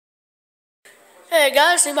Hey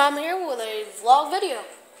guys, I'm here with a vlog video.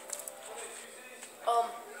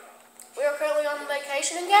 We are currently on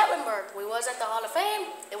vacation in Gatlinburg. We was at the Hall of Fame.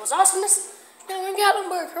 It was awesomeness. Now we're in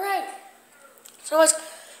Gatlinburg, hooray! So guys,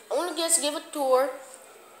 I want to just give a tour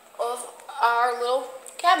of our little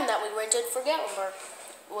cabin that we rented for Gatlinburg.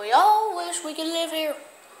 We all wish we could live here.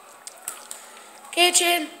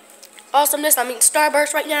 Kitchen, awesomeness. I'm eating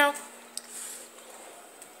Starburst right now.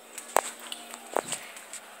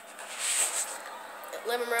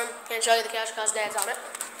 Living room, can't show you the couch because Dad's on it.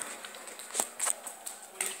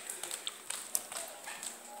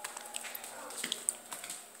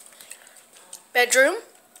 Bedroom.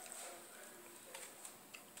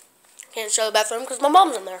 Can't show the bathroom because my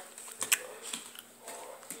mom's in there.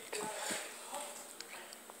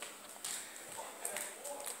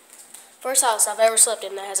 First house I've ever slept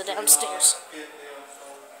in that has a downstairs.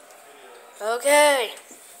 Okay.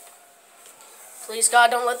 Please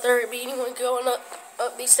God, don't let there be anyone going up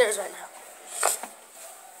these stairs right now.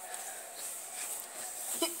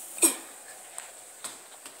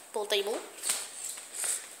 Pool table.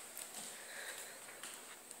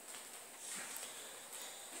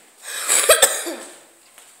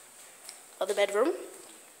 Other bedroom.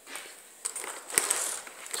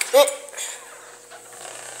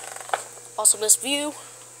 Also this view.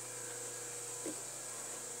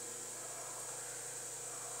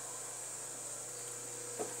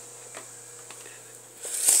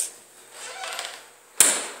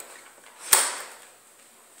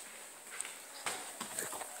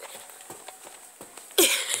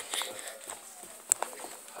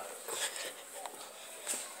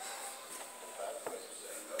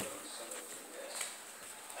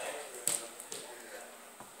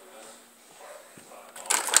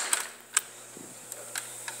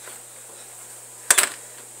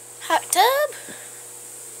 Hot tub.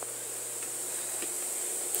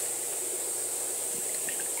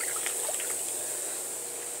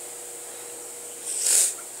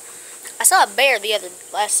 I saw a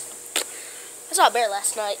bear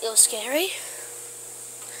last night. It was scary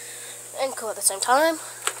and cool at the same time.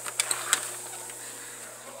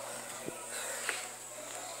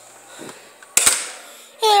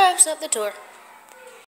 Yeah, that wraps up the tour.